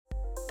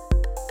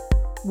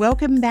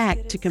Welcome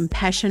back to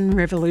Compassion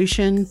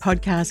Revolution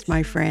podcast,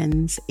 my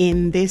friends.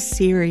 In this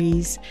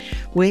series,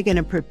 we're going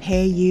to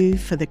prepare you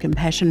for the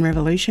Compassion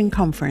Revolution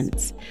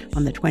conference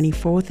on the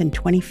 24th and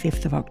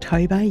 25th of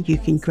October. You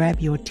can grab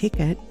your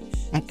ticket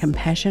at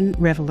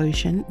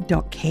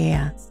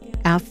compassionrevolution.care.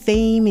 Our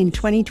theme in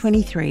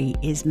 2023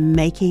 is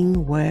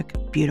Making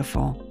Work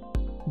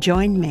Beautiful.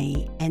 Join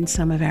me and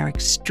some of our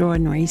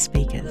extraordinary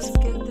speakers.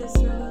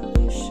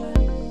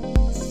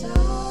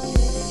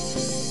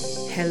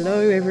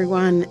 Hello,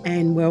 everyone,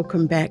 and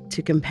welcome back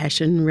to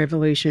Compassion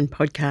Revolution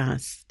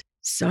podcast.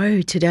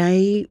 So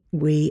today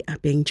we are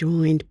being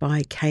joined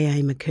by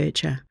K.A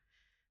McKercher,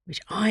 which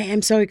I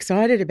am so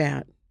excited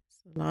about.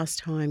 Last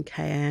time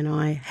K.A and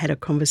I had a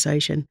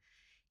conversation,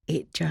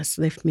 it just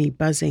left me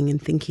buzzing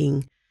and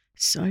thinking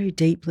so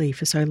deeply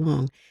for so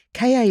long.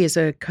 K.A is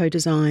a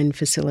co-design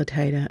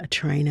facilitator, a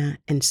trainer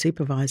and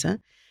supervisor,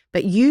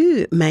 but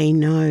you may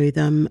know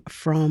them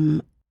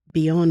from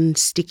beyond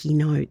sticky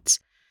notes.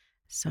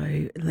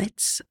 So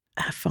let's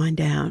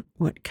find out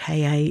what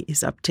K.A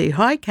is up to.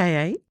 Hi,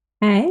 K.A.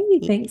 Hey,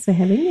 thanks for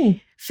having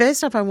me.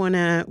 First off,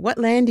 what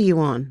land are you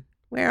on?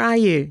 Where are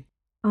you?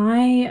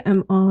 I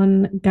am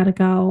on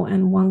Gadigal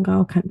and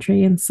Wangal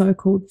country in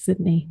so-called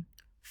Sydney.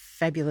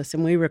 Fabulous.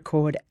 And we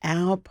record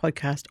our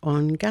podcast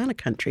on Kaurna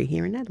country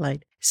here in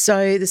Adelaide.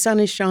 So the sun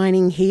is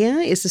shining here.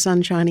 Is the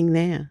sun shining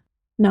there?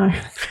 No,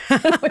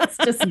 it's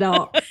just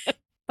not.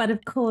 But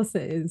of course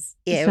it is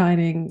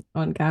shining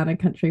on Kaurna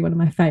country, one of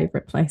my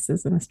favourite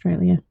places in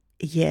Australia.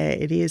 Yeah,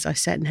 it is. I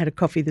sat and had a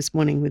coffee this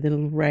morning with a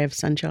little ray of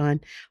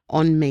sunshine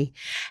on me.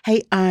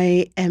 Hey,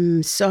 I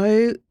am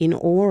so in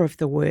awe of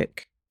the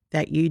work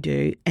that you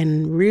do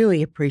and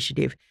really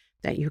appreciative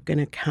that you're going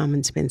to come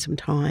and spend some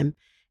time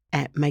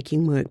at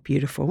Making Work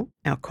Beautiful,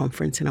 our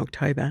conference in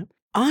October.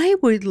 I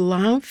would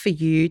love for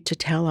you to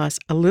tell us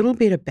a little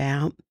bit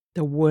about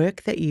the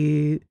work that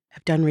you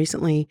have done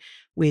recently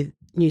with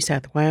New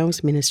South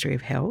Wales Ministry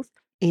of Health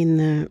in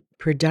the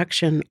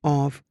production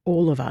of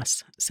All of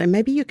Us. So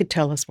maybe you could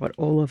tell us what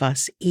All of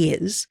Us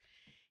is,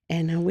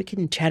 and we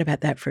can chat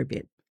about that for a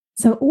bit.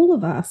 So All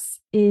of Us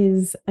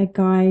is a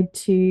guide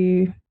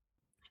to,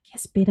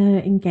 better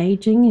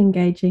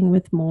engaging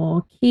with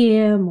more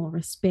care, more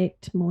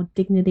respect, more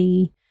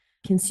dignity,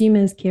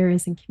 consumers,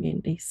 carers and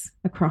communities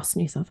across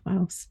New South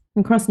Wales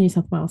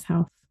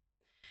Health.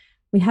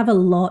 We have a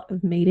lot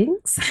of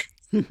meetings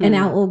in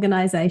our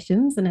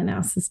organisations and in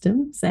our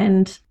systems,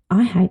 and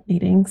I hate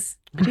meetings.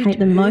 I hate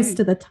them most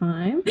of the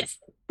time.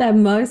 They're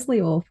mostly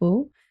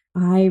awful.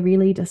 I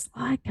really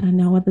dislike, and I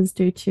know others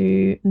do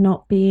too,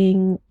 not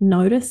being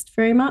noticed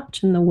very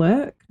much in the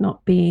work,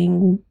 not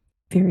being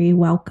very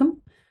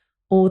welcome,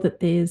 or that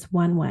there's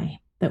one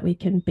way that we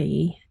can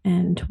be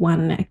and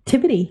one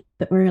activity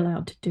that we're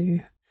allowed to do.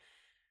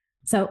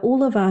 So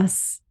All of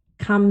Us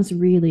comes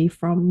really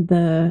from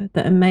the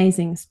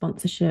amazing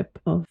sponsorship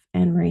of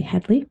Anne-Marie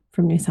Hadley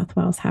from New South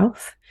Wales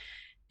Health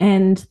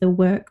and the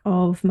work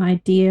of my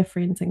dear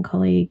friends and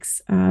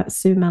colleagues,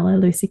 Sue Miller,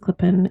 Lucy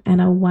Clippen,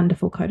 and a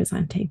wonderful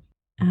co-design team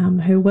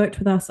who worked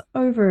with us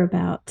over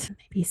about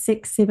maybe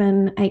 6,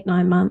 7, 8,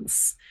 9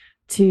 months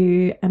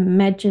to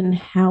imagine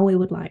how we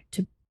would like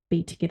to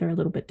be together a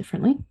little bit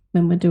differently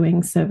when we're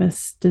doing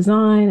service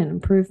design and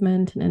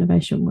improvement and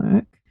innovation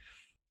work,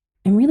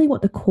 and really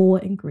what the core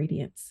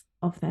ingredients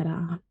of that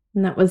are.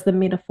 And that was the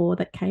metaphor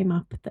that came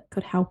up that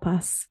could help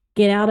us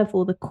get out of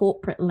all the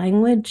corporate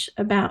language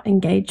about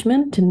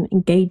engagement and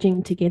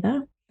engaging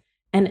together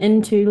and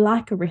into,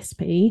 like a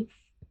recipe,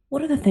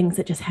 what are the things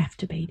that just have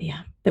to be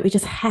there, that we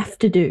just have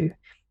to do?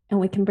 And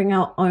we can bring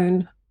our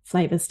own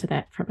flavors to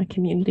that from a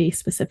community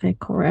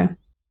specific or a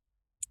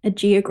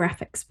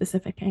geographic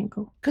specific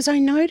angle. Because I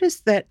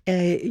noticed that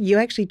you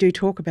actually do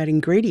talk about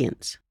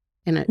ingredients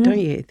in it, don't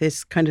you?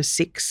 There's kind of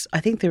 6, I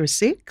think there are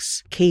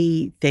 6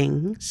 key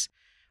things.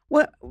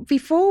 Well,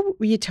 before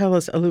you tell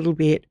us a little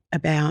bit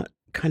about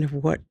kind of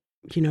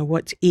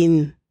what's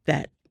in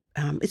that,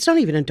 it's not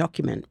even a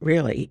document,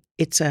 really.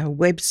 It's a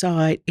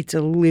website. It's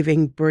a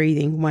living,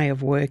 breathing way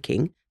of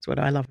working. That's what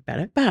I love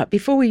about it. But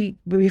before we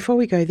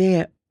go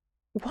there,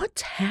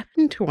 what's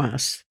happened to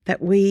us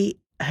that we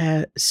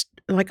I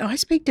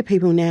speak to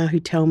people now who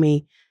tell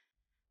me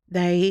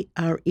they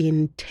are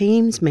in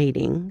Teams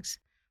meetings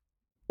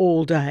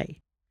all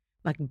day,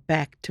 like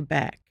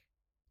back-to-back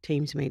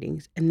Teams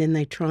meetings, and then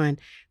they try and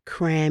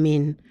cram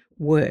in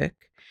work.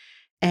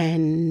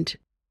 And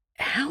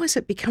how has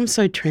it become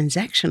so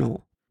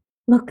transactional?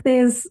 Look,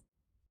 there's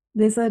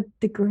a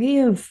degree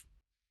of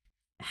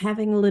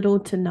having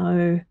little to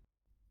no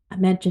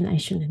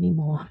imagination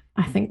anymore,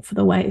 I think, for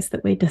the ways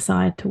that we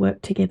decide to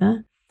work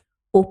together,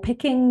 or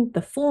picking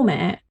the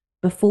format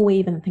before we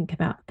even think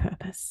about the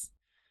purpose.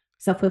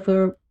 So if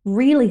we're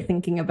really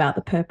thinking about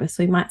the purpose,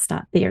 we might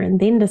start there and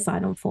then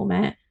decide on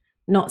format,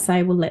 not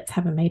say, well, let's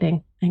have a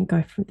meeting and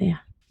go from there.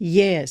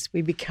 Yes,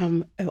 we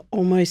become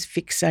almost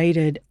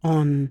fixated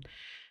on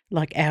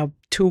like our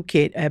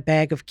toolkit, a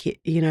bag of kit,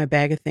 a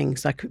bag of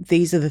things. Like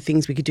these are the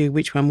things we could do.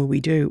 Which one will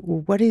we do?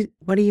 Well, what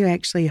are you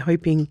actually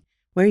hoping?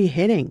 Where are you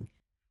heading?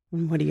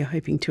 And what are you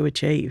hoping to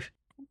achieve?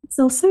 It's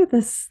also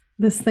this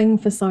thing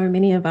for so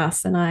many of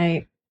us, and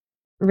I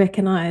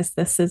recognize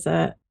this as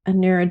a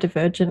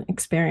neurodivergent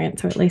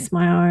experience, or at least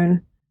my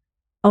own,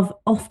 of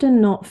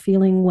often not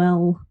feeling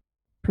well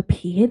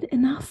prepared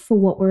enough for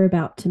what we're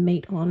about to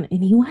meet on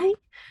anyway.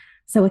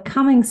 So we're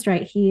coming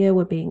straight here,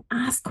 we're being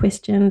asked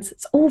questions,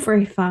 it's all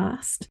very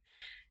fast,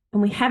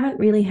 and we haven't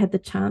really had the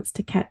chance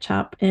to catch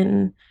up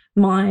in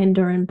mind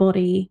or in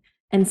body.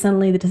 And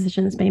suddenly the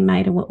decision's been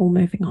made and we're all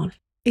moving on.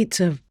 It's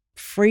a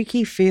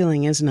freaky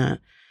feeling, isn't it?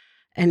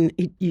 And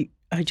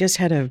I just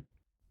had a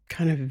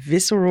kind of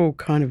visceral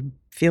kind of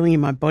feeling in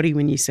my body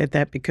when you said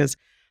that, because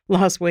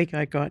last week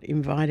I got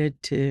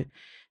invited to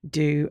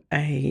do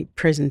a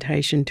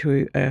presentation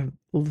to a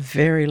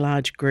very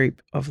large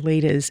group of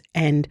leaders,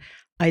 and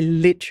I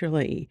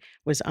literally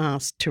was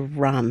asked to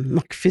run,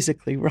 like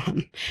physically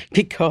run,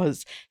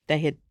 because they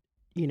had,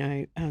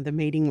 the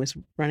meeting was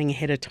running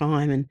ahead of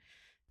time and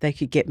they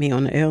could get me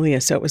on earlier.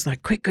 So it was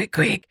like, quick, quick,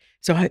 quick.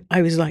 So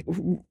I was like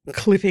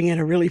clipping at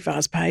a really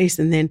fast pace,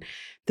 and then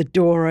the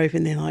door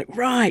opened. They're like,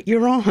 right,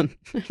 you're on.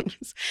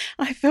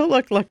 I felt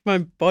like my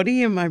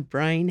body and my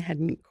brain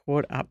hadn't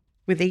caught up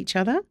with each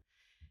other.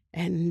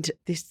 And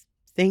this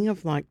thing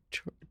of like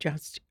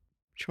just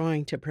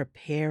trying to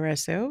prepare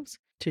ourselves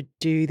to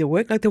do the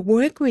work, like the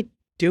work we're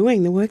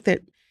doing, the work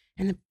that,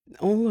 and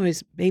all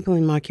those people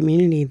in my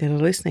community that are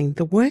listening,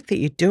 the work that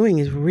you're doing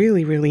is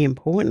really, really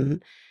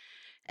important.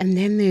 And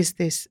then there's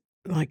this,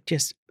 like,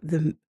 just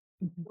the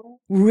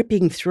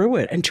ripping through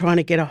it and trying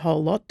to get a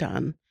whole lot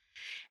done.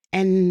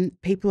 And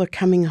people are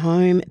coming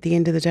home at the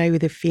end of the day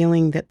with a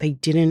feeling that they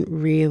didn't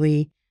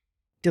really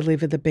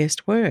deliver the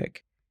best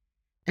work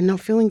and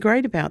not feeling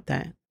great about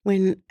that.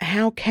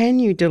 How can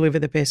you deliver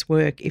the best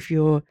work if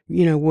you're,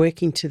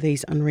 working to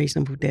these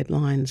unreasonable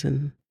deadlines?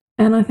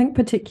 And I think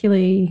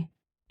particularly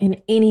in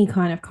any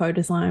kind of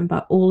co-design,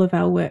 but all of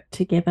our work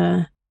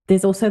together,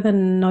 there's also the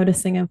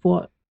noticing of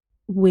what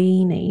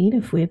we need,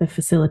 if we're the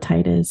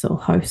facilitators or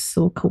hosts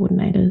or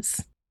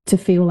coordinators, to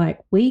feel like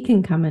we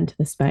can come into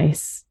the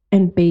space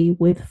and be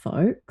with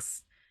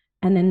folks.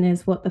 And then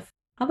there's what the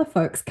other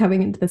folks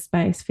coming into the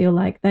space feel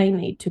like they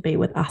need to be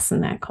with us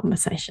in that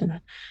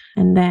conversation.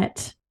 And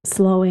that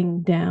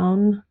slowing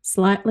down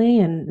slightly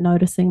and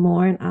noticing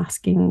more and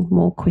asking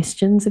more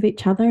questions of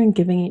each other and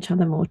giving each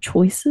other more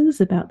choices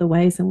about the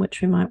ways in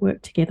which we might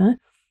work together,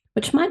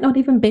 which might not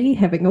even be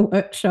having a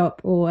workshop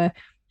or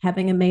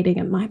having a meeting.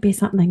 It might be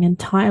something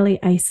entirely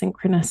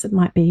asynchronous. It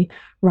might be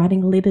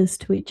writing letters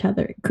to each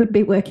other. It could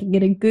be working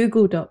in a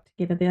Google Doc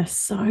together. There are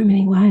so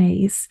many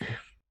ways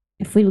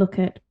if we look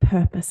at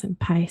purpose and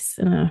pace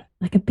in a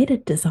better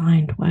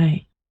designed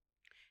way.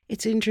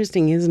 It's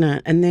interesting, isn't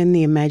it? And then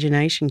the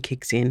imagination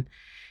kicks in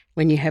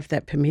when you have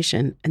that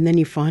permission, and then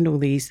you find all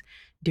these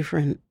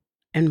different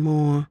and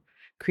more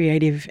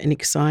creative and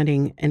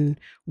exciting and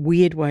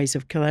weird ways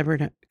of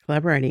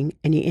collaborating,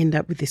 and you end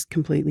up with this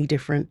completely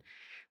different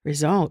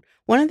result.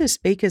 One of the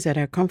speakers at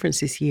our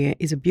conference this year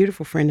is a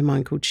beautiful friend of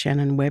mine called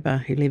Shannon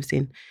Weber, who lives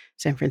in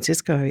San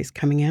Francisco, is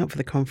coming out for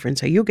the conference.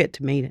 So you'll get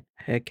to meet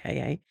her,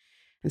 K.A.,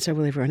 and so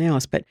will everyone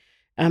else. But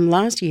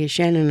last year,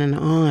 Shannon and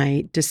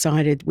I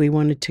decided we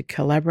wanted to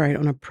collaborate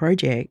on a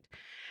project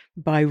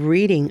by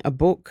reading a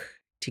book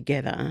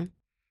together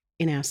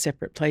in our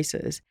separate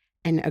places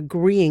and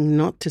agreeing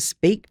not to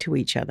speak to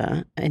each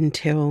other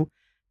until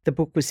the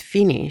book was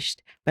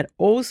finished, but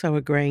also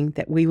agreeing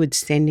that we would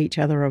send each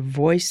other a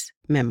voice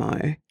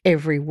memo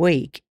every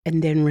week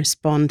and then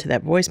respond to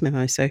that voice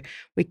memo. So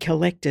we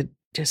collected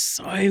just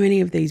so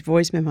many of these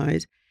voice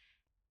memos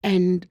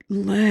and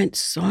learnt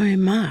so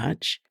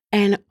much.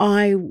 And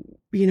I,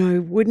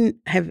 wouldn't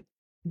have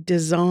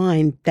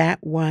designed that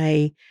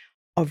way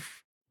of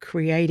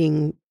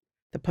creating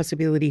the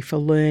possibility for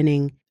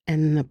learning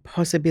and the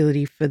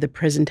possibility for the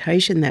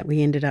presentation that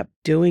we ended up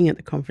doing at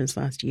the conference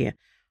last year.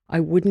 I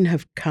wouldn't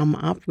have come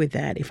up with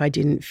that if I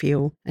didn't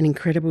feel an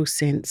incredible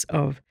sense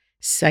of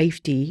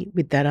safety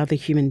with that other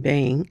human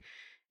being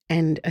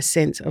and a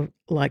sense of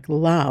like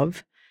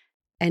love,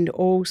 and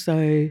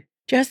also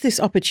just this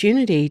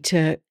opportunity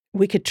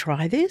we could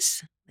try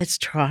this. Let's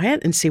try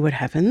it and see what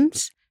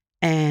happens.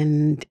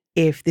 And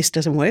if this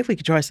doesn't work, we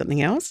could try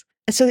something else.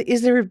 So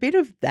is there a bit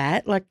of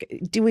that?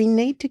 Like, do we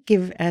need to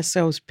give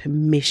ourselves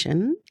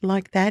permission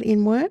like that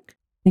in work?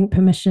 I think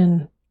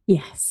permission,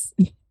 yes.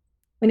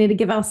 We need to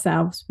give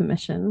ourselves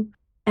permission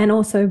and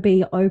also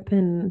be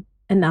open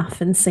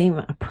enough and seem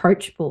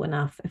approachable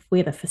enough if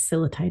we're the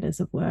facilitators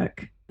of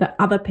work that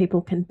other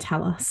people can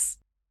tell us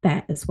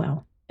that as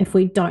well if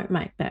we don't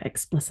make that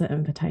explicit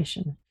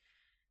invitation.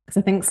 Because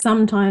I think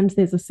sometimes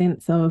there's a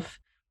sense of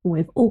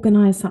we've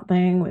organized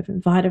something, we've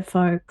invited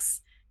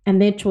folks,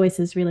 and their choice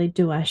is really,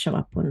 do I show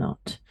up or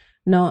not?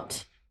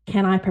 Not,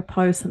 can I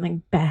propose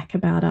something back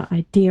about an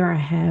idea I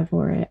have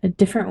or a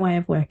different way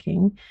of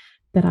working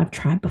that I've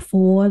tried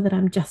before, that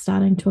I'm just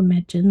starting to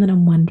imagine, that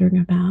I'm wondering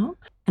about.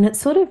 And it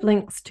sort of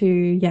links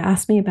to,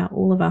 asked me about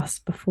All of Us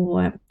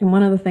before. And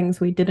one of the things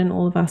we did in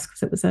All of Us,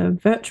 because it was a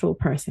virtual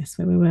process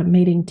where we were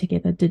meeting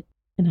together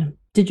in a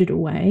digital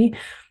way,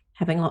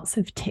 having lots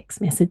of text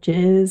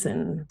messages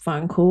and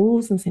phone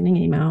calls and sending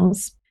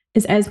emails,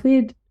 is as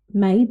we'd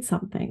made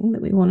something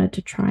that we wanted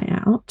to try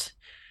out,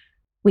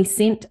 we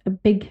sent a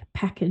big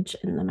package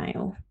in the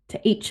mail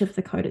to each of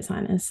the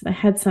co-designers. They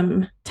had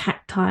some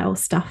tactile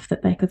stuff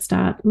that they could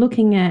start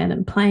looking at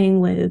and playing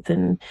with,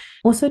 and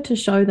also to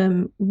show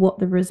them what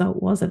the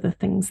result was of the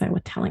things they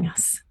were telling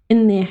us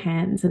in their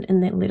hands and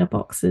in their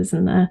letterboxes,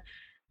 and the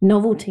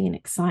novelty and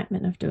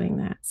excitement of doing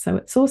that. So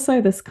it's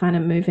also this kind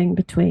of moving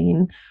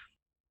between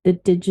the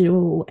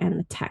digital and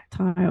the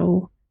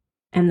tactile.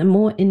 And the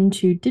more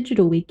into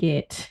digital we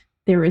get,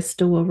 there is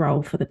still a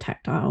role for the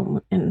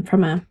tactile. And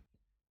from a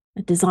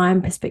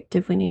design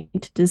perspective, we need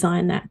to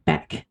design that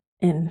back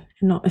and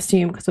not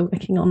assume, because we're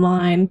working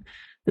online,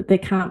 that there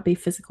can't be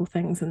physical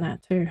things in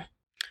that too.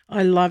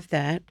 I love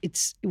that.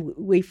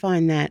 We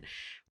find that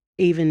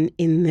even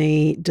in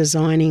the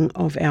designing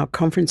of our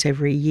conference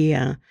every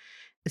year,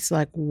 it's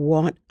like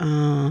what's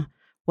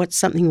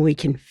something we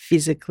can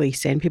physically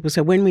send people.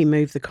 So when we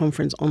moved the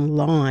conference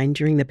online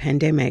during the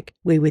pandemic,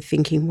 we were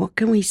thinking, what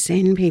can we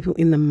send people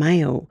in the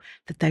mail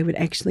that they would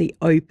actually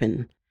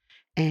open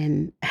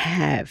and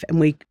have? And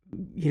we,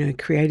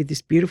 created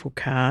this beautiful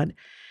card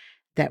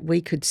that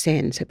we could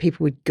send, so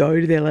people would go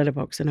to their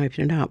letterbox and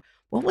open it up.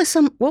 What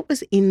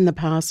was in the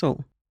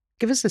parcel?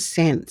 Give us a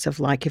sense of,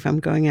 like, if I'm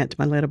going out to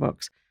my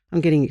letterbox, I'm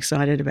getting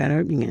excited about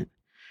opening it.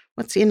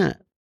 What's in it?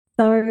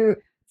 So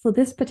for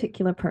this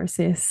particular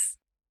process,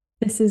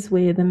 this is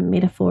where the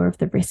metaphor of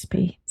the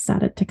recipe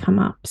started to come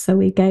up. So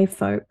we gave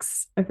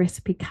folks a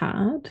recipe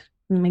card,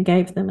 and we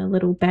gave them a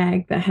little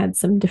bag that had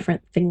some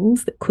different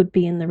things that could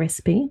be in the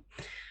recipe,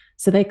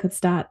 so they could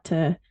start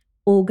to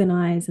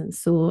organize and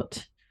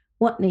sort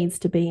what needs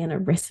to be in a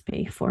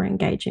recipe for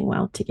engaging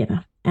well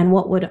together, and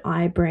what would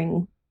I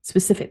bring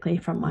specifically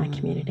from my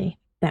community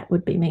that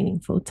would be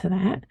meaningful to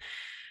that.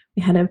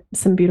 We had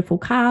some beautiful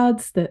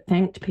cards that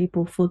thanked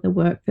people for the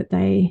work that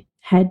they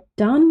had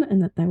done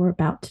and that they were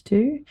about to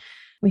do.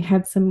 We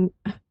had some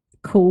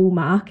cool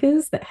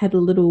markers that had a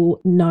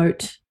little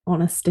note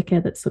on a sticker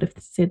that sort of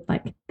said,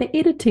 like, the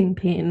editing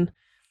pen,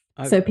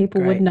 so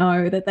people would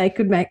know that they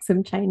could make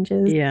some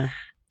changes. Yeah.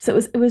 So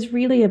it was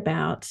really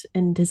about,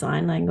 in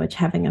design language,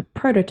 having a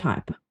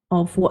prototype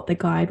of what the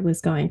guide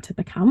was going to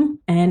become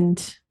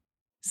and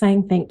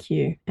saying thank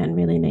you and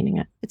really meaning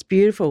it. It's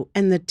beautiful.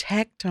 And the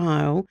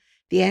tactile,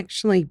 the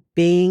actually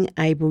being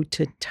able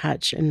to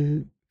touch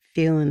and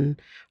feel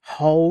and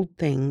hold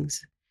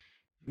things,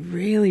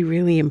 really,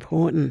 really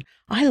important.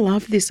 I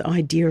love this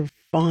idea of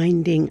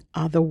finding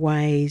other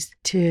ways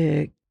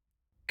to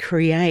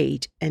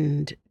create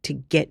and to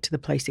get to the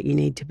place that you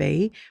need to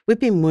be. We've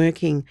been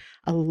working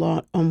a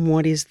lot on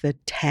what is the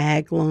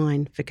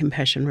tagline for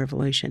Compassion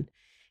Revolution.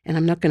 And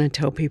I'm not going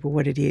to tell people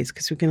what it is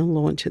because we're going to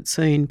launch it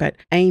soon. But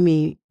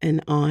Amy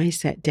and I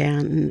sat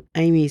down, and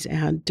Amy's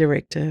our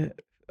director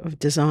of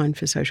design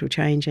for social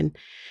change. And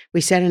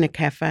we sat in a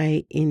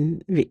cafe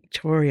in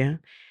Victoria,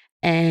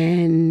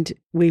 and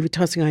we were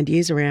tossing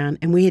ideas around,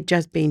 and we had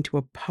just been to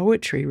a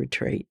poetry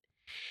retreat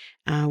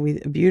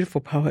with a beautiful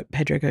poet,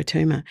 Pedro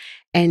Gotuma.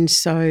 And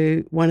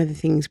so one of the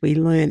things we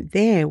learned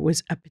there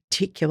was a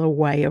particular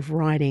way of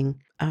writing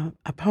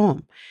a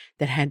poem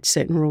that had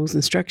certain rules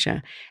and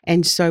structure.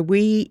 And so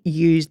we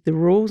used the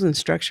rules and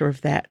structure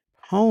of that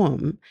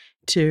poem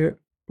to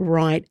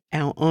write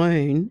our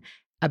own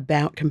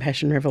about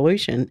Compassion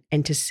Revolution,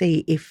 and to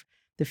see if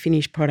the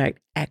finished product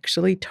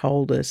actually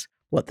told us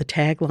what the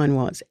tagline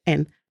was.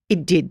 And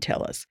it did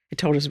tell us. It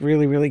told us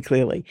really, really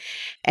clearly.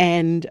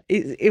 And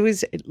it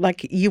was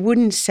like you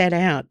wouldn't set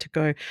out to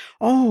go,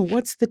 oh,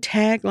 what's the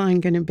tagline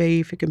going to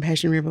be for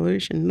Compassion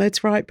Revolution?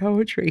 Let's write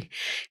poetry.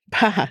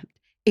 But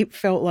it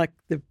felt like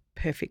the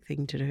perfect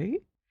thing to do.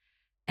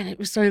 And it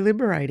was so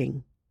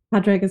liberating.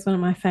 Padraig is one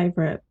of my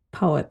favourite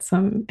poets.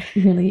 I'm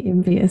really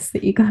envious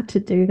that you got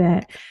to do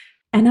that.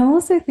 And I'm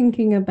also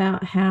thinking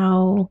about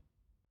how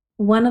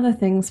one of the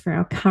things for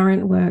our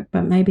current work,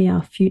 but maybe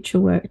our future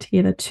work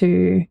together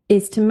too,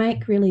 is to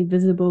make really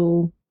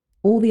visible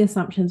all the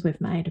assumptions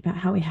we've made about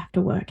how we have to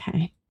work,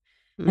 hey?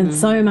 And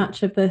so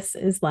much of this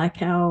is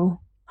like our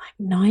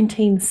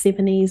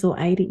 1970s or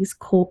 80s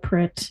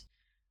corporate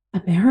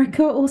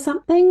America or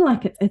something.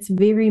 Like it's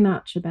very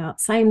much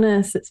about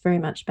sameness. It's very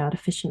much about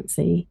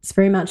efficiency. It's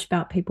very much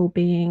about people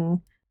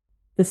being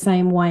the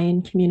same way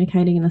and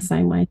communicating in the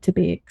same way to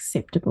be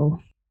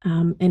acceptable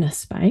in a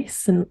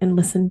space and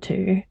listened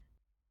to.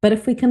 But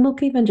if we can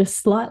look even just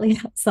slightly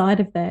outside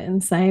of that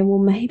and say, well,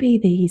 maybe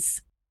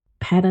these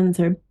patterns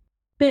are a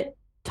bit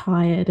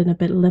tired and a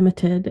bit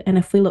limited. And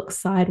if we look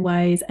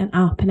sideways and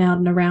up and out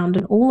and around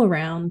and all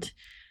around,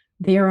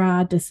 there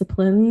are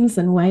disciplines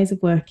and ways of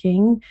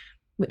working,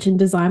 which in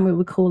design we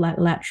would call like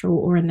lateral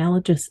or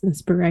analogous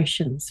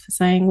inspirations, for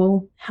saying,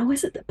 well, how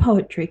is it that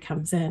poetry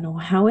comes in? Or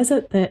how is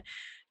it that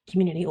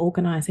community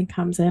organizing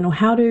comes in? Or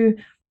how do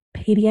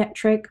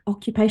pediatric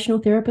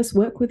occupational therapists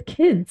work with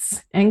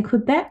kids? And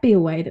could that be a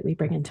way that we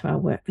bring into our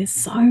work? There's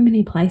so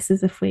many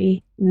places if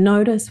we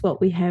notice what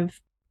we have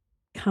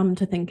come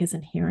to think is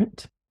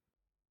inherent,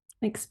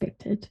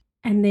 expected,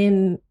 And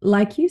then,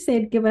 like you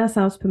said, give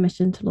ourselves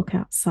permission to look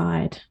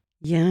outside.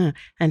 Yeah,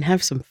 and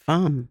have some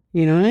fun,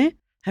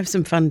 have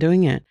some fun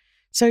doing it.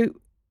 So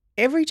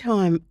every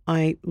time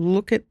I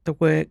look at the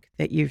work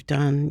that you've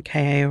done,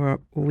 K.A., or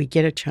we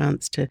get a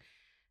chance to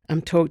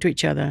talk to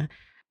each other,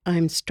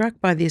 I'm struck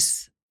by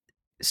this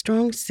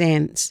strong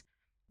sense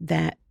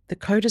that the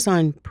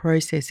co-design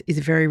process is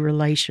very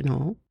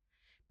relational,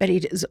 but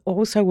it is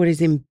also what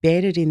is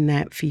embedded in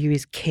that for you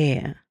is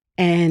care.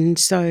 And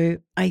so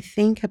I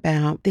think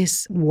about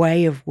this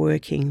way of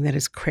working that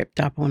has crept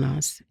up on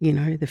us, the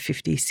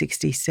 50s,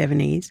 60s,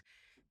 70s,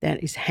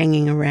 that is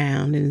hanging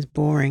around and is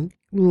boring,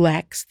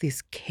 lacks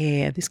this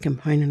care, this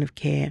component of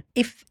care.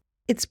 If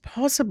it's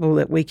possible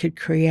that we could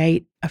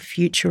create a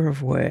future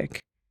of work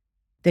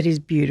that is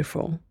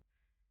beautiful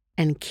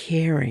and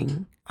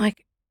caring,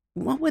 like,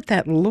 what would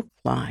that look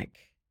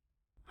like?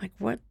 Like,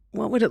 what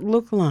would it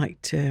look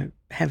like to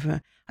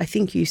have I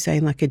think you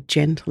say like a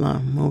gentler,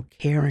 more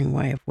caring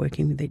way of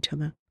working with each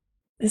other?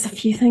 There's a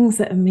few things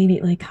that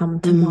immediately come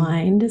to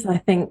mind. Is I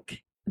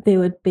think there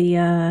would be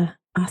a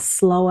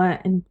slower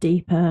and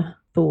deeper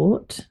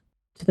thought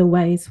to the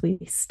ways we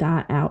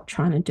start out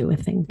trying to do a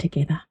thing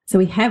together. So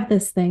we have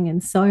this thing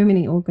in so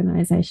many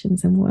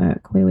organizations and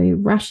work where we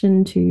rush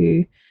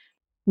into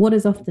what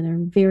is often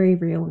a very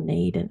real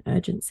need and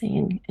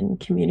urgency in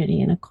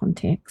community in a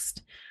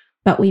context.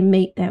 But we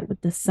meet that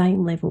with the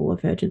same level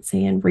of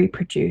urgency and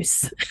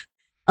reproduce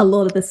a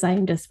lot of the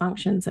same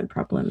dysfunctions and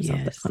problems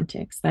of the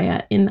context. They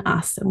are in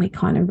us and we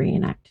kind of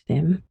reenact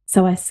them.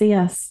 So I see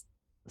us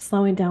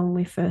slowing down when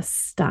we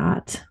first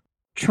start,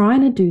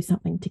 trying to do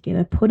something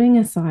together, putting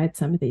aside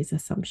some of these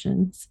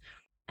assumptions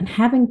and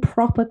having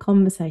proper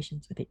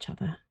conversations with each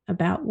other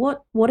about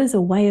what is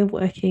a way of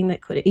working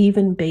that could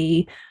even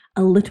be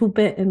a little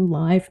bit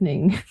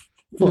enlivening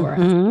for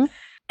us.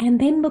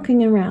 And then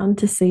looking around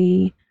to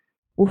see,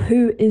 well,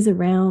 who is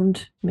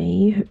around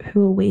me?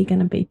 Who are we going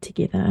to be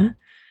together?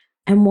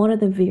 And what are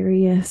the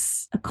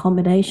various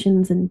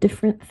accommodations and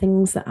different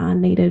things that are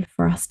needed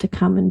for us to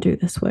come and do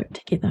this work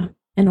together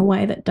in a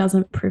way that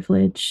doesn't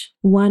privilege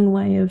one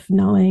way of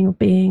knowing or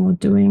being or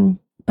doing,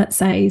 but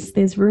says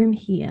there's room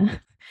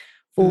here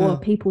for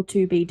people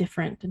to be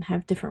different and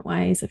have different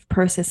ways of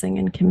processing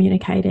and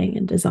communicating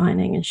and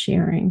designing and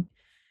sharing.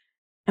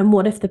 And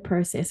what if the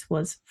process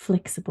was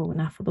flexible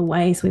enough, or the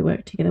ways we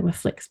work together were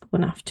flexible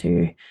enough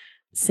to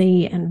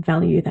see and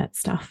value that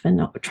stuff and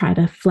not try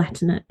to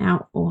flatten it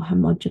out or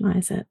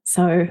homogenize it?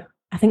 So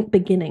I think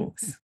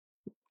beginnings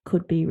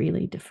could be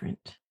really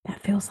different.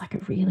 That feels like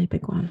a really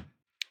big one.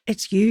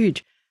 It's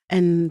huge.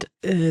 And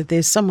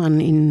there's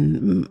someone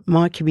in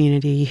my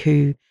community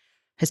who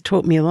has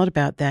taught me a lot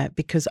about that,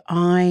 because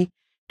I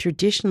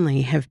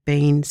traditionally have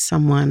been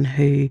someone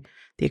who,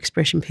 the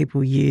expression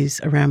people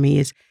use around me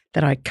is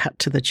that I cut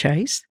to the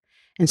chase.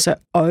 And so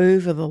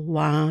over the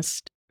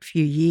last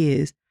few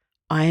years,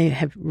 I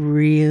have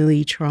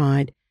really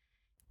tried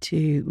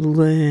to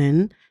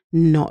learn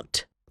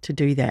not to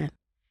do that.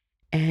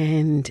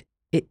 And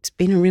it's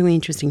been a really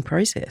interesting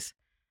process.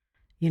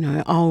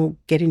 I'll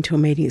get into a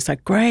meeting. It's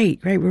like,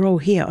 great, we're all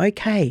here.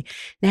 Okay,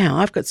 now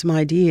I've got some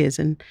ideas.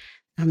 And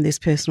this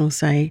person will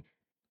say,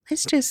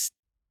 let's just,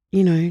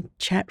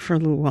 chat for a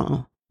little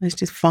while. Let's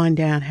just find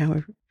out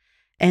how.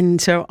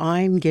 And so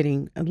I'm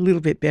getting a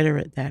little bit better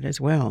at that as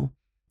well.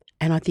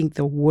 And I think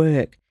the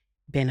work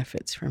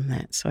benefits from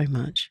that so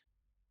much.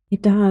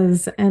 It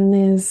does. And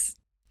there's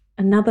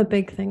another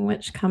big thing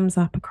which comes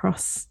up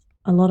across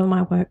a lot of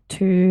my work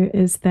too,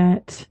 is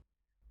that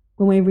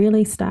when we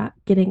really start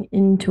getting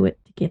into it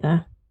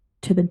together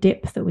to the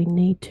depth that we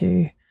need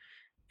to,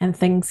 and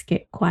things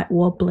get quite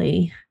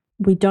wobbly,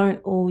 we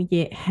don't all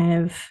yet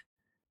have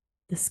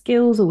the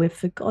skills, or we've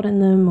forgotten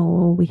them,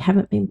 or we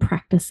haven't been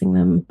practicing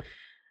them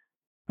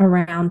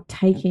around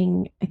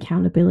taking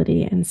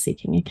accountability and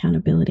seeking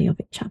accountability of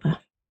each other.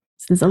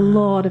 So there's a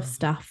lot of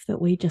stuff that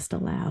we just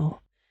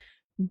allow.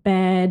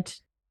 Bad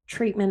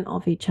treatment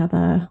of each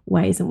other,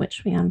 ways in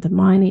which we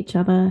undermine each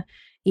other,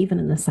 even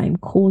in the same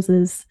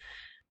causes.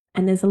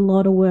 And there's a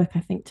lot of work,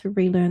 I think, to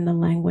relearn the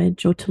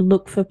language, or to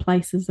look for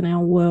places in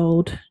our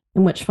world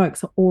in which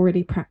folks are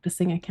already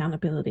practicing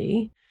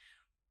accountability,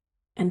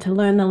 and to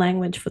learn the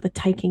language for the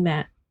taking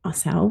that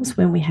ourselves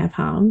when we have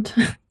harmed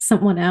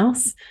someone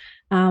else,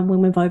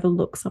 when we've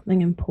overlooked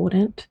something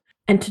important,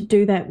 and to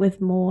do that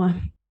with more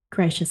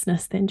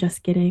graciousness than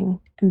just getting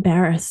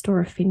embarrassed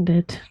or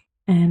offended,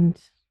 and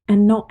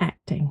not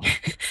acting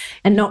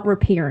and not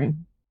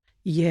repairing.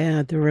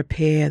 Yeah, the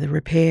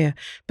repair.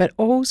 But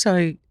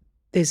also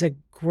there's a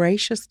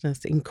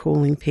graciousness in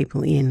calling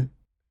people in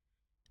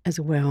as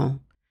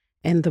well.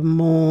 And the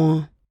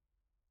more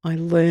I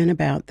learn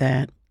about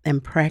that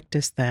and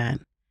practice that,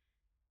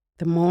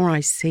 the more I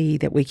see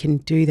that we can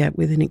do that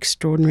with an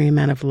extraordinary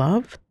amount of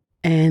love.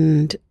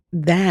 And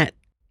that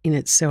in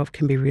itself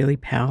can be really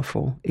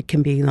powerful. It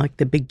can be like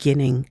the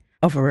beginning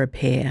of a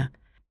repair,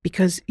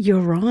 because you're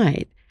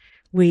right.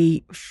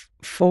 We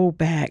fall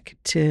back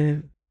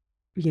to,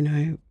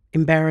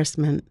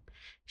 embarrassment,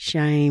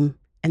 shame,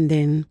 and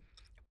then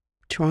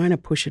trying to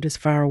push it as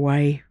far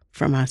away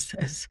from us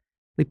as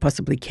we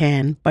possibly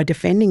can by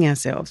defending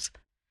ourselves,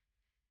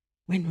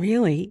 when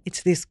really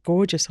it's this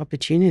gorgeous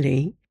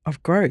opportunity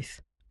of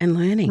growth and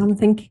learning.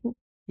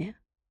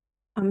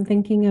 I'm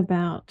thinking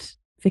about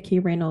Vicky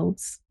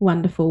Reynolds'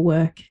 wonderful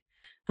work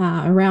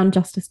around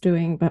justice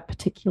doing, but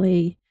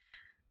particularly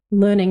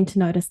learning to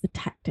notice the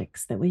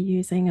tactics that we're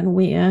using and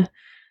where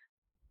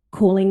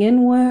calling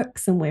in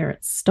works and where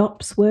it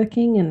stops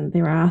working. And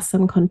there are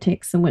some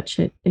contexts in which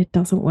it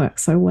doesn't work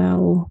so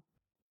well.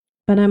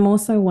 But I'm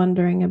also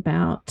wondering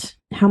about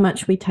how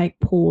much we take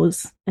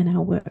pause in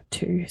our work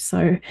too.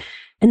 So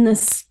in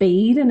this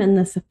speed and in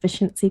this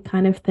efficiency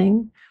kind of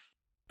thing,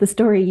 the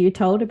story you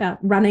told about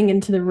running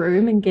into the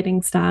room and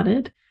getting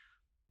started,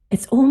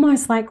 it's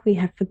almost like we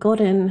have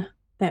forgotten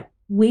that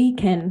we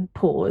can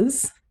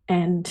pause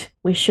and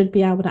we should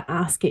be able to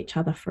ask each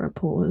other for a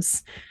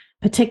pause,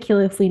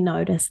 particularly if we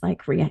notice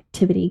like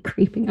reactivity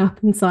creeping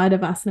up inside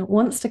of us and it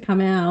wants to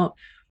come out,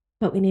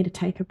 but we need to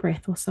take a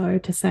breath or so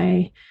to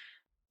say,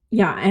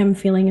 yeah, I am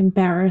feeling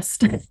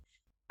embarrassed.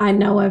 I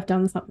know I've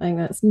done something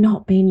that's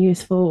not been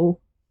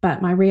useful,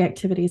 but my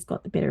reactivity's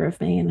got the better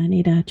of me and I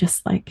need to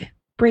just like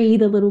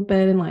breathe a little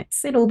bit and like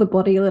settle the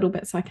body a little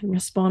bit so I can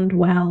respond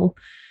well.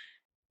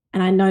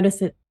 And I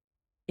notice it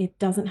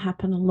doesn't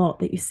happen a lot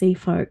that you see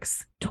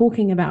folks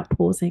talking about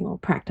pausing or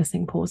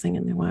practicing pausing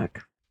in their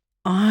work.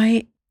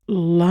 I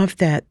love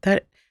that.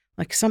 That,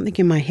 like, something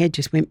in my head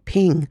just went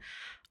ping.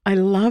 I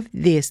love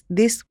this.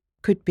 This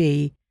could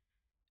be,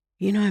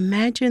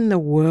 imagine the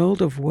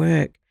world of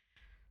work,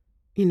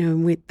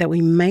 that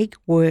we make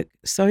work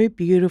so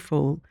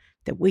beautiful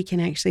that we can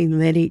actually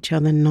let each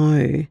other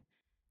know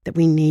that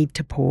we need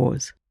to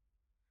pause.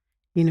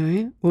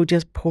 We'll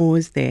just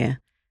pause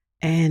there,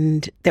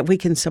 and that we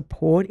can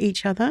support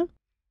each other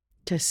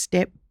to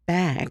step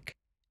back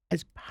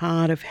as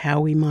part of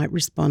how we might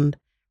respond,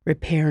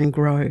 repair and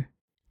grow,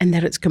 and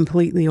that it's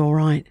completely all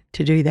right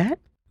to do that.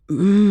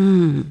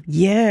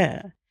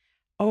 Yeah.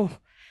 Oh,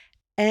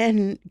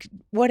 and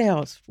what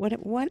else?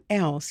 What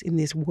else in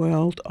this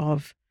world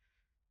of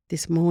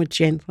this more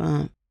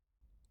gentler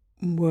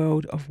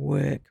world of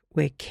work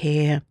where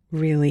care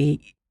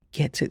really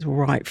gets its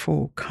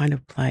rightful kind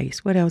of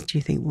place? What else do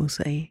you think we'll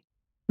see?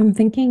 I'm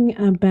thinking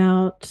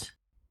about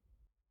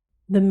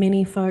the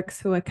many folks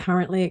who are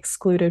currently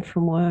excluded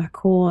from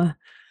work, or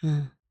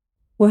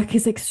work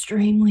is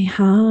extremely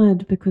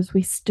hard because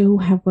we still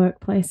have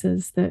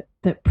workplaces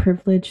that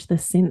privilege the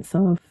sense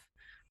of,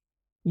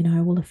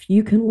 well, if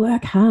you can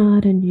work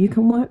hard and you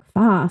can work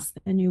fast,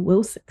 then you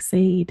will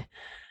succeed.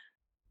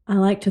 I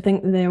like to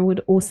think that there would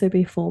also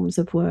be forms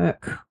of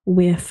work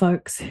where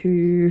folks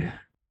who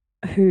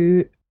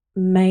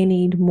may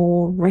need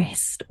more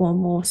rest or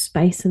more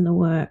space in the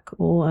work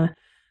or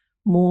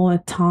more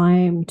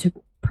time to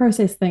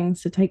process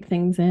things, to take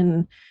things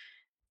in,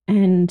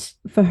 and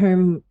for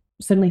whom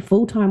certainly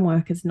full-time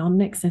work is not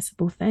an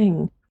accessible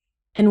thing,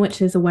 in which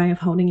there's a way of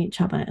holding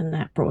each other in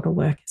that broader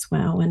work as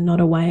well, and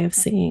not a way of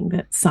seeing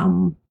that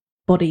some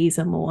bodies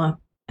are more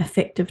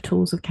effective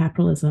tools of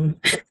capitalism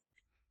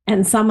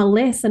and some are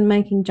less, and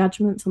making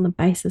judgments on the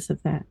basis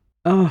of that.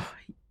 Oh,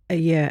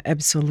 yeah,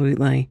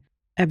 absolutely.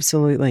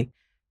 Absolutely.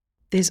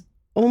 There's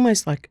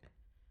almost like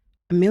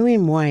a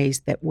million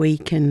ways that we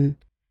can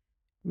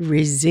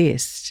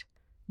resist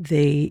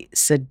the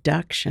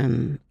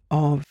seduction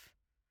of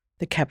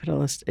the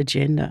capitalist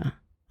agenda.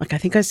 Like I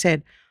think I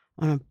said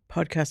on a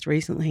podcast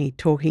recently,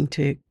 talking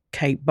to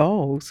Kate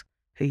Bowles,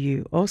 who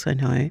you also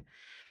know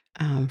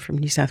from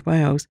New South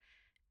Wales,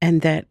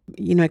 and that,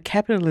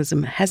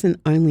 capitalism hasn't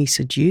only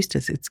seduced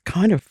us, it's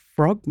kind of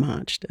frog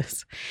marched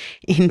us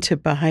into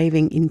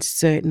behaving in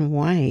certain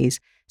ways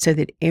so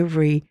that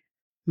every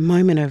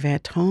moment of our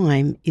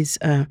time is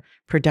a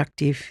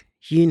productive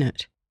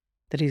unit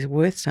that is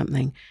worth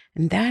something.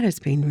 And that has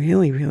been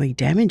really, really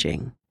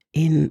damaging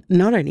in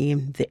not only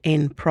in the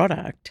end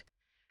product,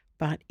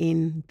 but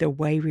in the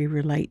way we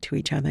relate to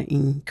each other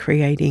in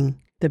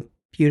creating the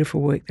beautiful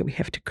work that we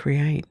have to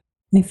create.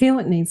 I feel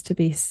it needs to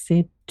be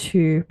said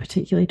too,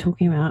 particularly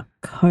talking about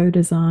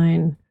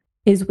co-design,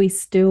 is we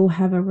still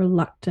have a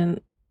reluctance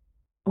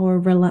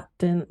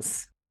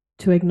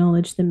to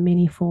acknowledge the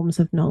many forms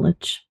of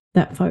knowledge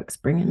that folks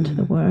bring into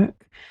the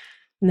work.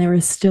 And there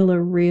is still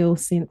a real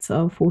sense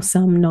of, well,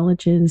 some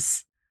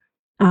knowledges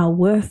are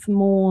worth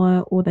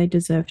more or they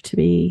deserve to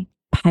be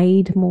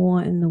paid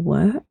more in the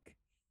work.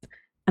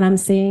 And I'm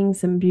seeing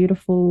some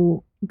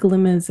beautiful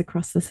glimmers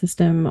across the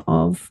system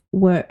of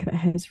work that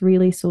has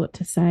really sought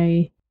to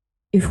say,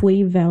 if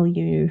we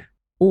value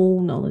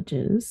all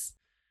knowledges,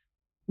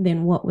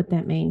 then what would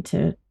that mean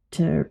to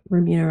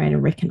remunerate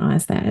and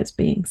recognize that as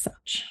being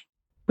such,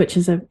 which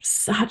is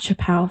such a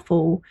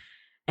powerful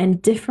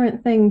and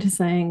different thing to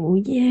saying, well,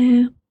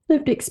 yeah,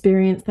 lived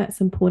experience, that's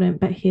important,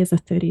 but here's a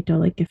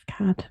 $30 gift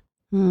card.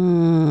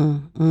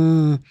 Woo,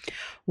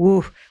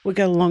 we've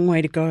got a long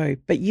way to go.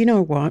 But you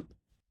know what?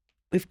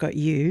 We've got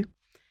you,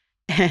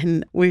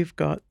 and we've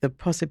got the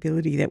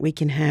possibility that we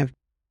can have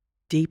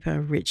deeper,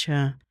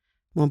 richer,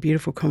 more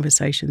beautiful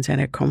conversations at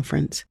our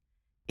conference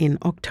in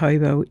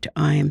October, which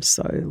I am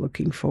so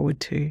looking forward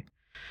to.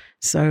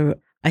 So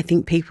I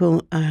think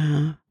people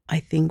I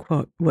think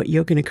what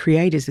you're going to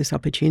create is this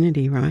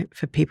opportunity, right,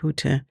 for people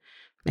to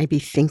maybe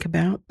think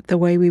about the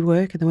way we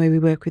work and the way we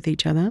work with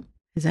each other.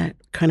 Is that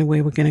kind of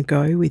where we're going to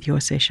go with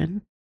your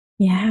session?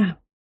 Yeah,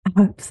 I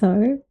hope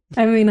so.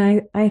 I mean,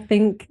 I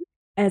think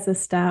as a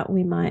start,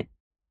 we might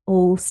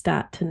all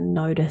start to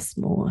notice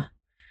more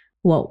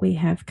what we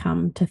have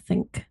come to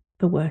think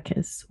the work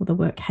is or the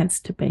work has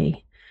to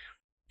be.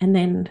 And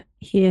then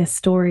hear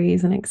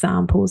stories and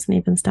examples and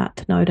even start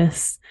to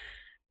notice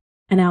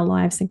in our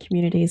lives and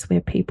communities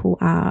where people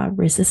are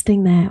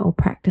resisting that or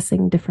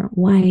practicing different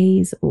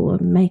ways or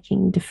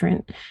making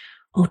different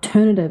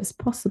alternatives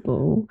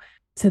possible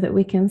so that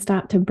we can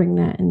start to bring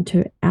that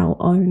into our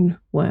own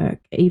work,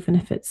 even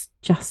if it's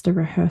just a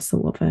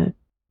rehearsal of a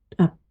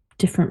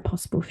different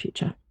possible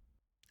future.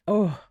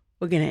 Oh,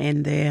 we're going to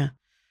end there.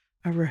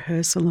 A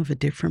rehearsal of a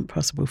different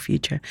possible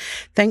future.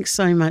 Thanks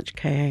so much,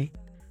 K.A.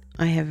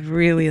 I have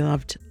really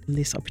loved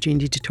this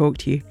opportunity to talk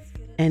to you,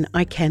 and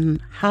I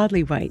can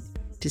hardly wait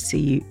to see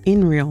you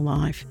in real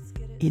life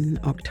in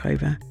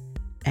October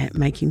at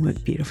Making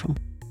Work Beautiful.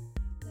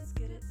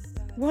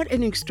 What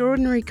an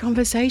extraordinary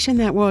conversation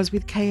that was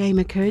with K.A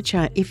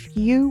McKercher. If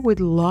you would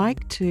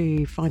like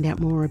to find out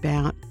more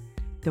about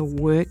the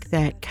work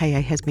that K.A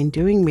has been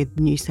doing with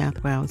New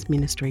South Wales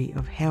Ministry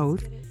of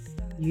Health,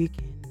 you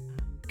can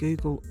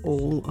Google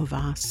All of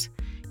Us.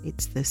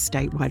 It's the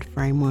statewide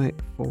framework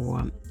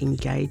for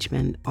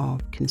engagement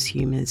of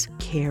consumers,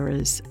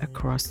 carers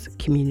across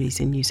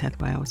communities in New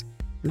South Wales.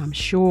 And I'm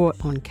sure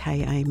on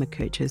K.A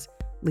McKercher's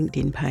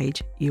LinkedIn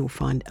page, you'll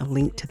find a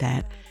link to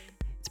that.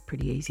 It's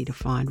pretty easy to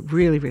find,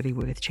 really, really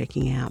worth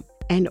checking out.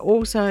 And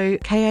also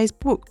K.A.'s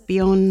book,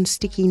 Beyond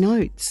Sticky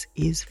Notes,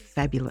 is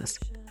fabulous.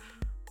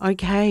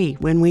 Okay,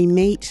 when we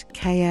meet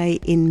K.A.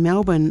 in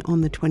Melbourne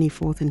on the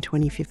 24th and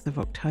 25th of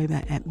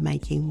October at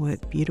Making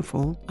Work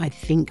Beautiful, I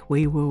think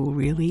we will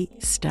really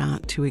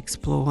start to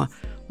explore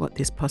what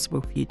this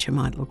possible future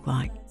might look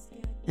like.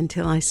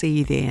 Until I see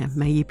you there,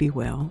 may you be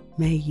well,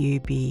 may you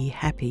be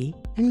happy,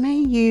 and may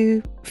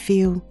you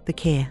feel the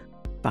care.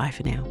 Bye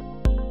for now.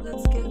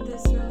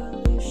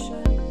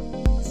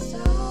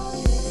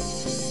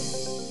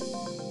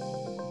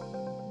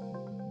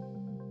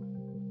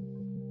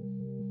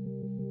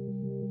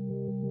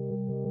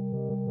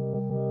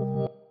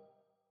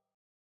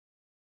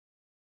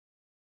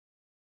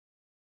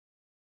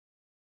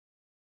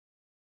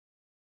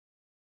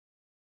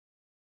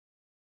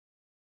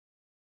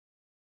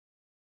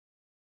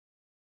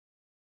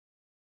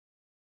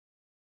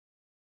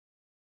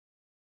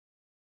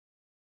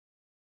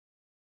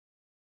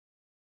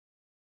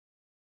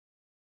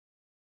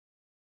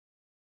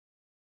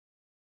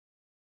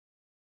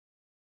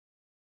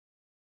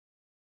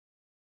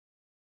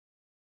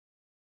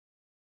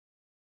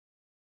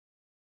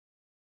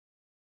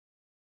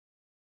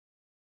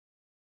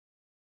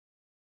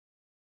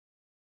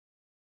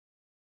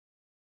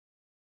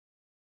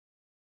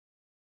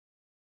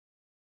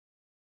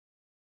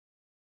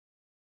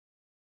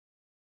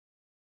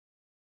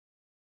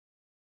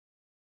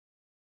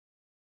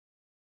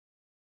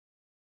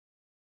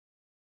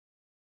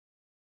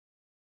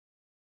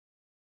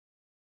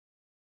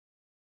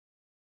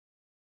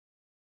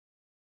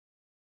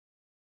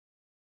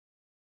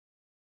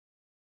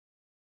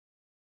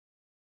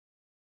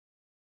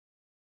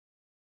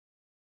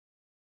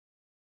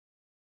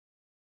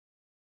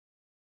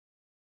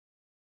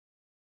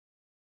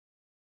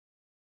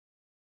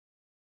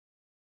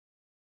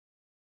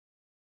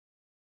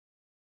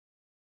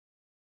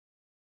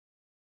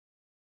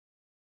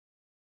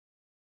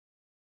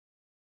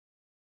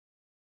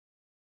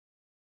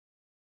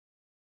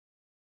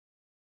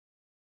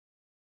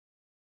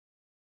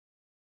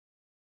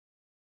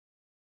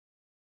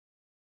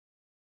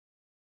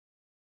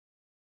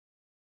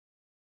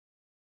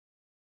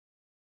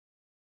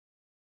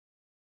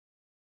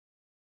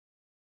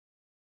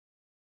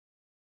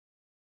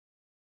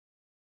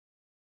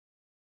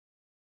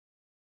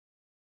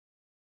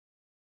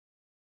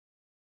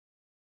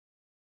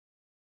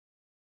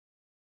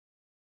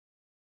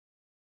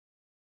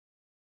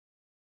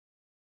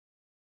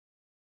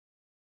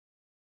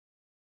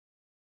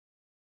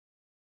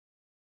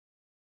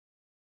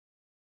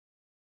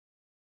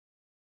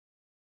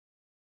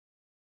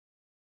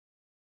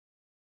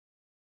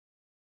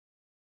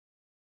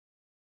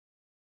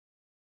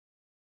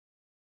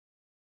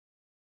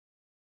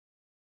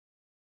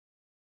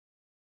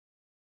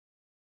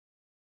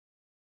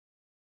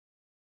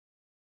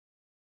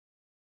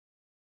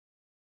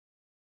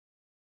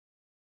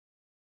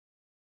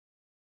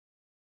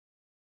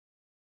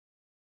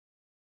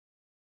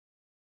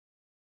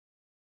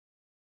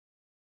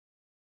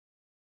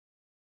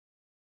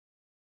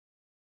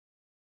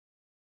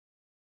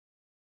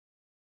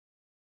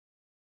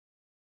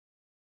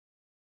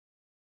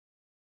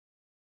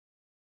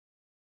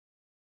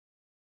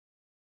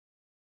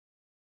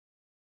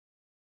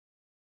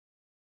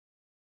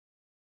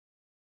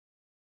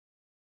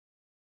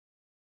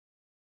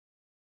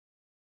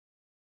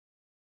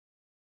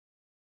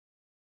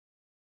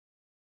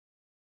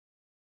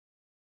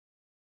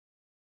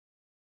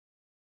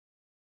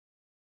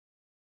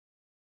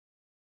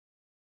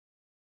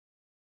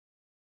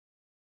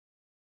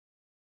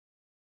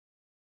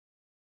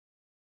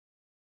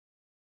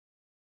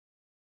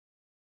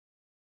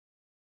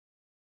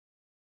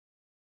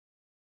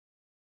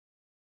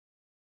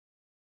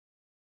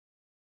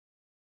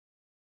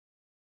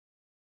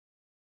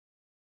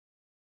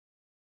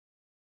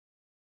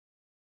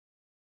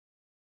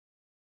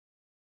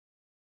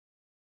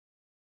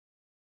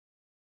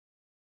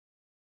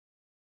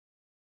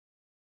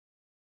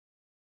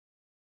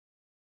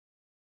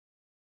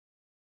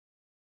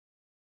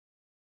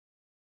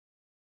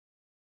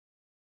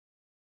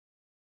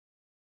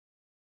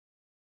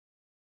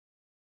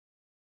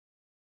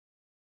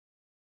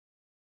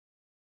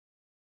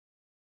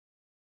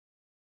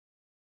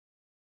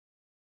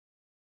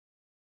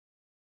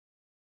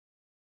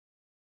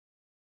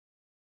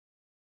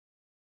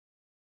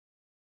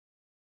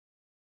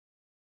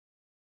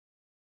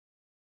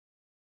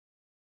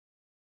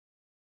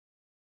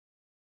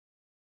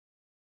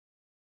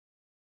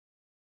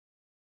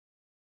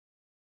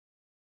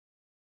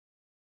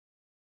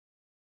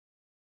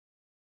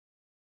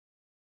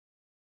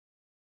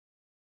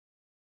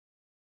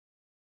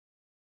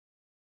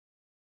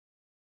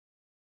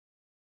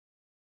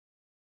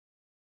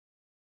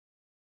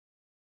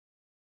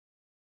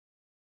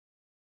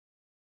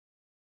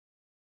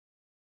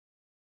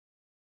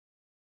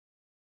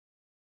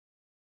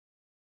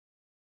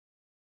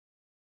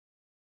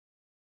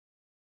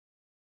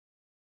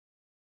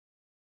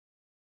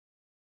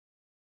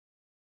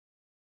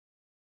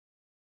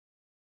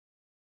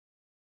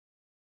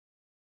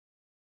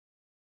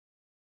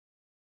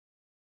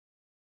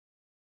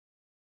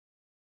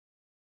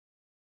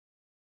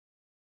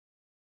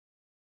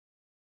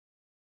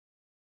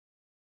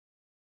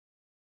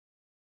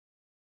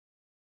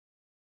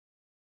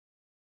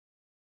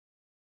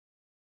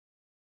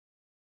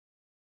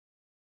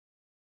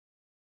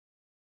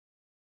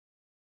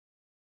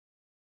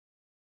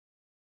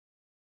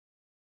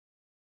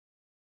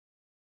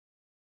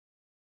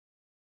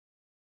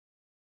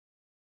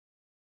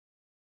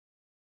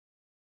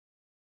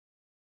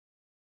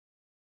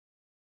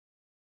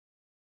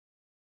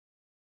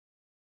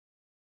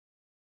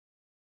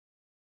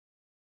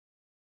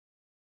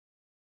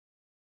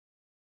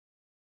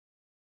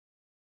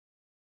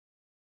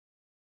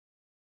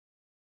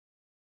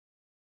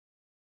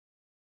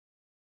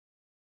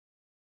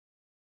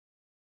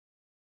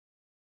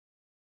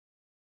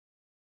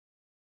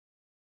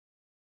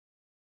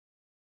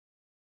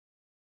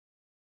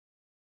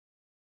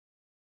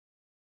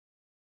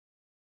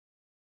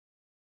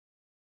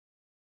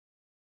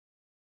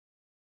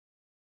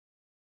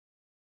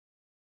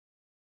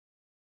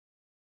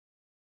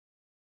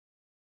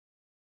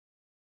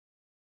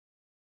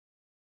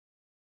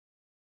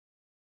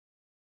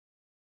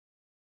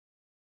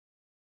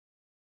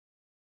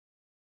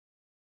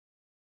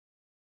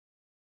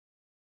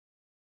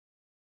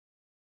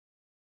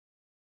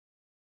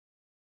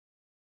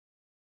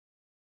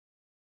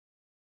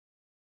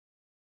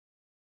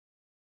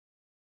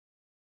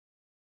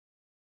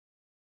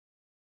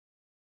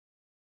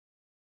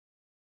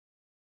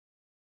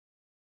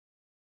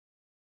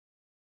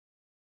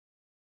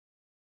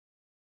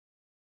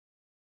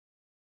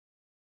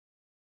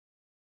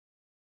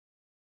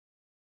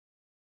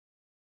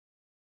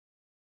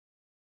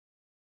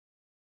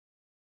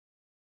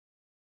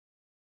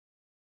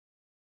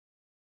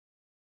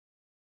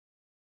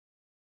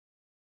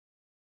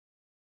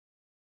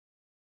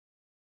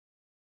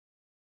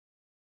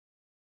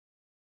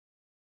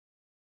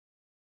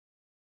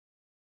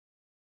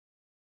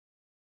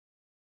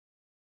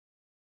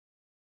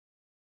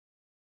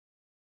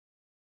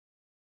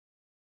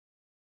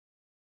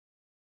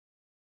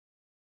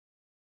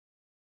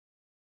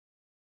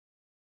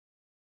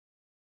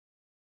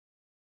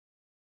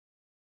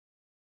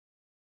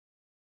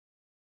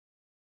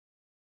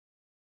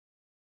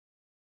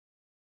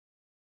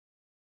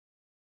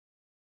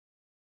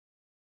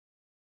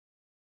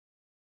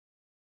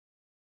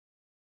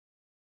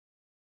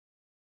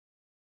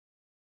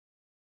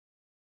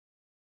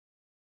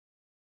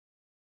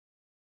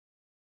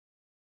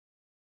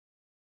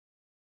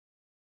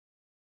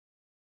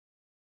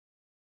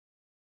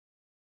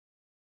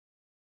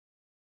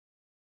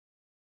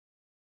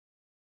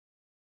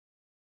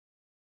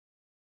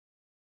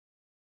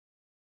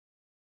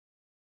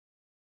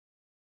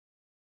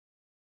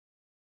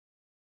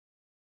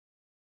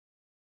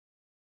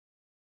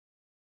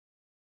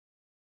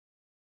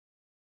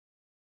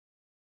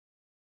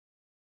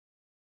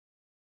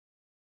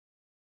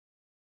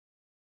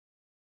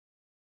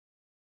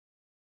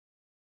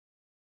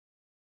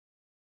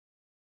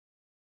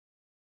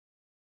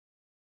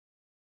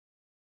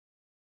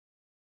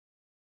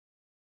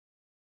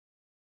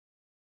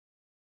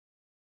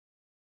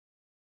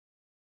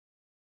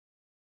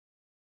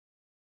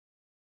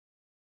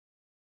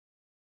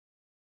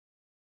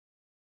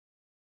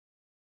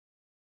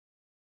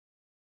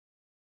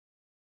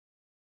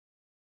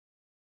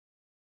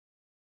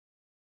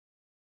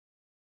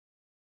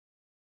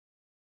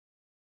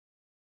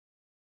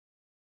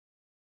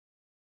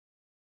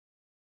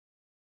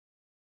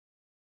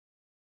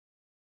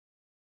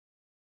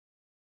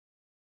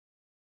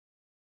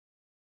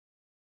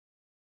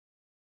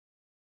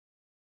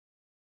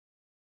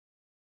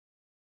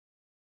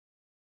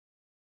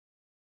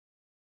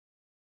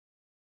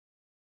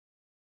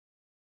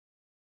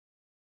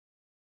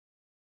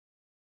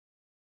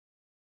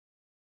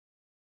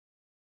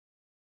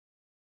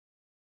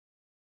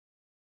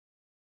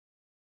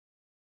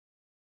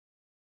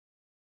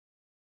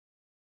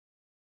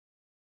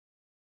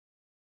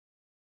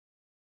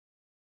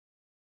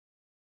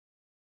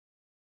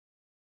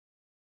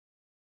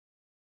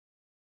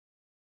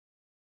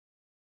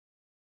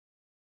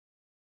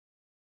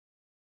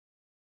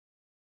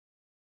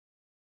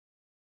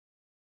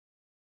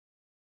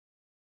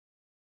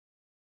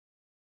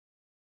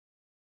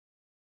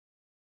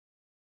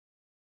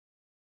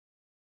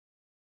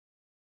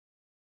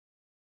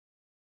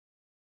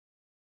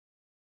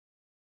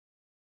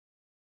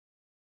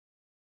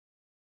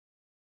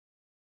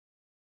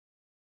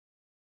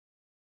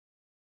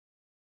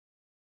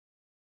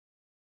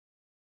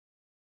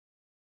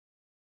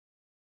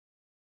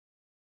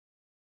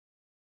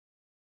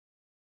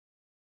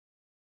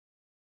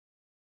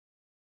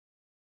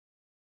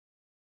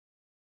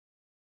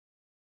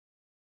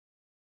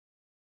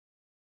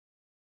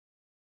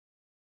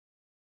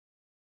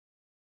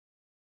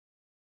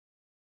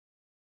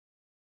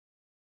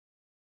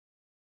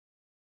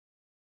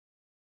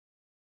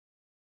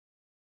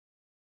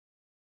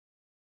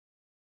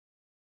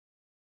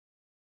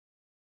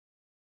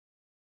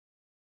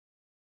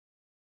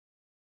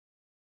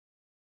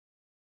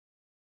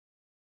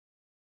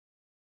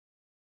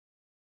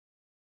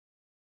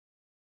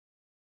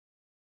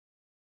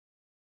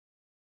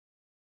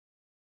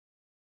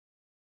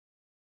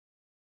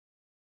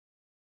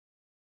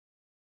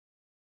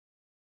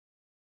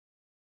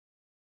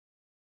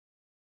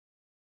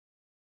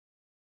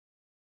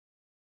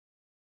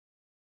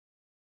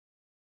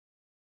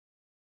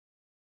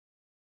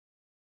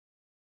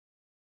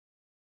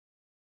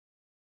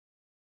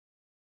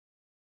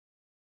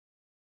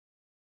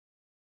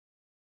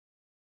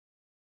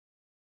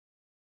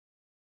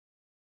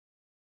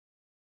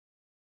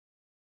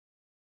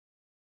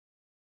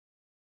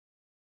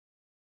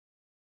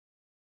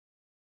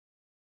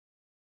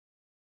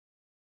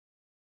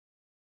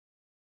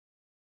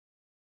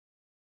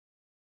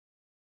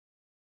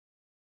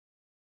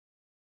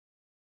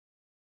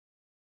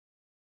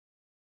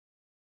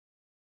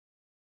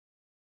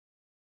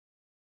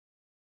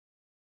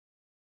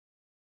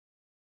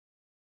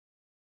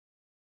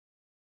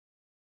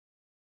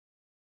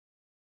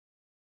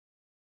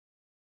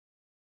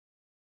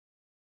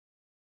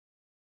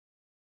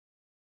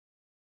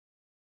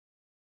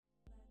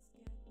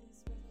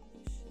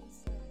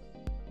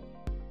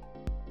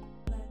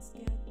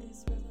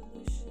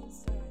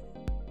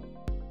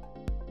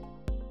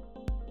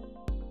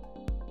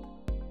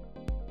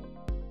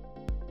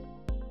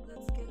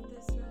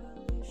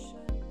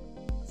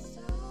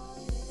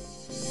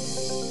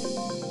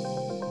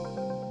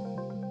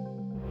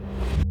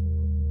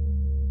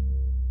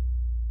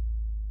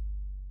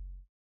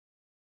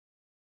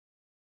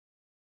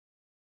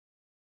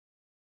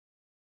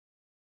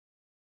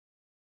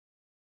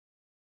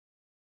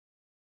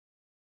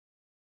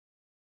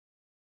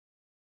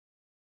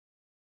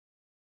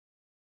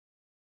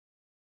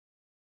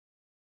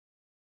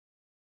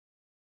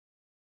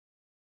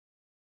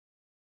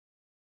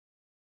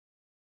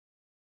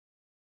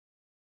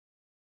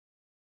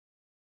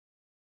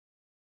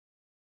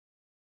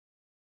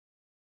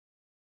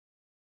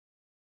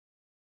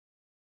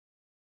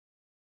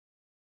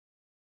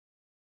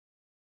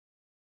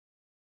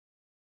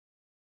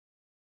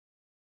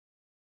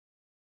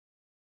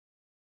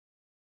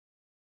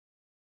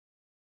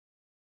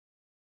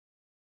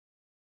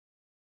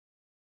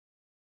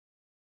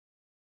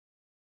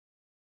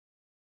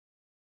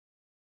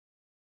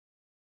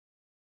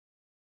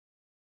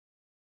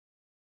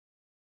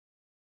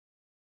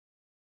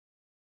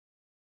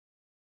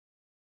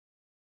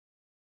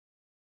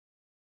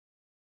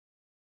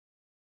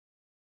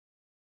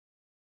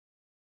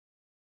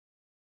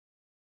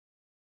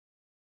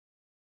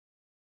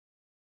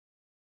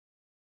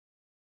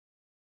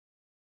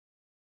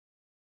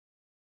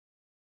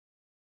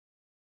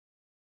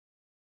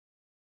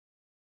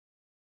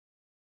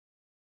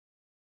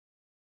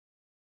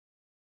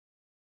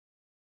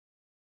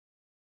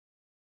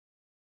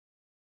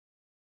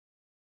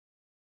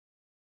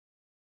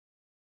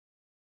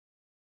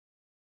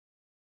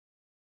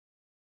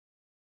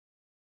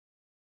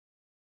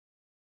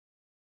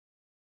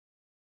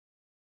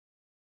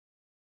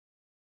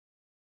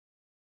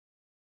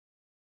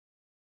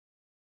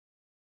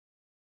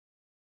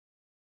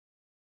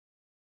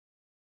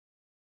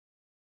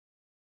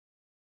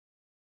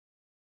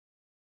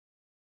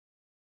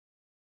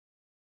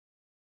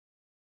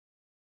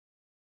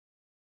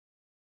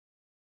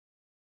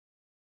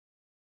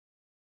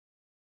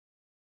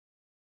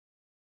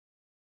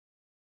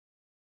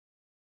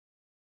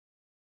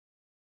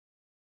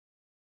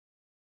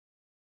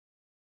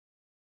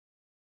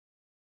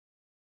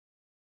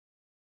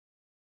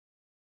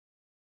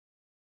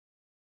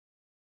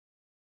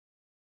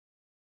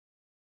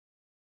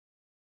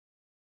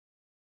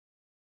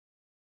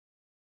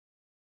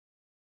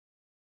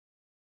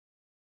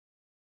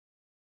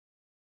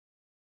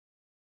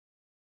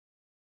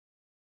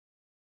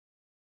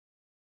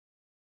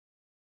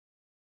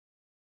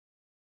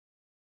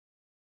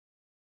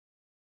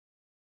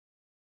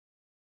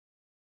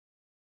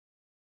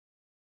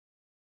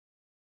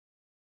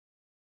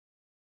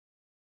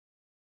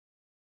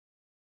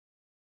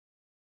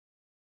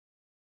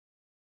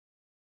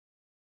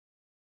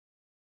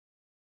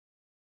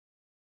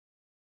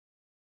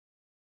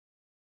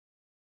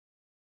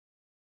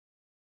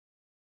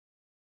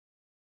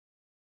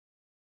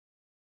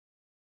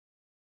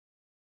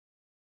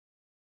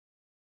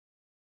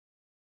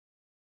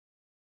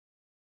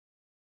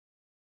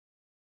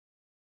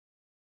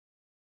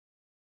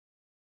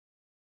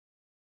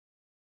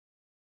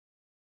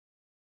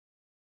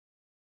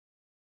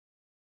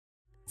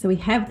 So we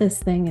have this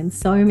thing in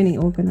so many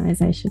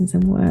organizations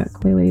and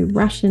work where we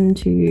rush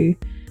into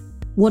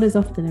what is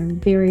often a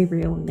very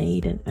real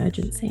need and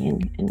urgency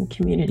in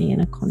community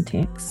in a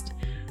context.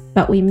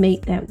 But we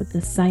meet that with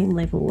the same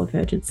level of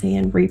urgency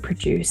and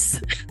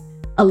reproduce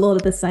a lot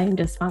of the same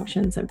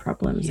dysfunctions and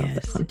problems of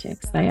the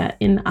context. They are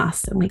in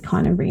us and we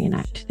kind of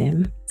reenact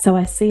them. So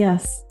I see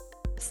us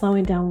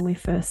slowing down when we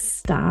first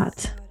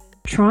start,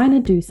 trying to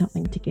do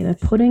something together,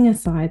 putting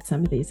aside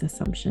some of these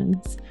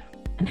assumptions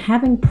and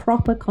having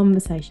proper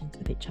conversations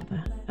with each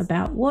other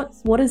about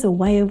what is a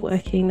way of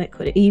working that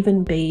could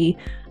even be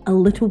a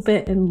little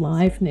bit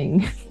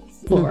enlivening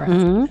for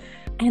us.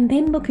 And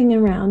then looking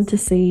around to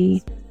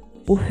see,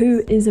 well,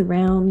 who is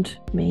around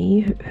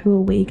me? Who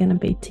are we going to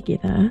be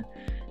together?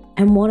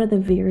 And what are the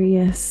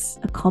various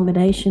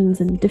accommodations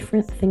and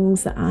different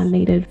things that are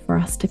needed for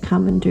us to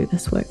come and do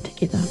this work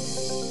together?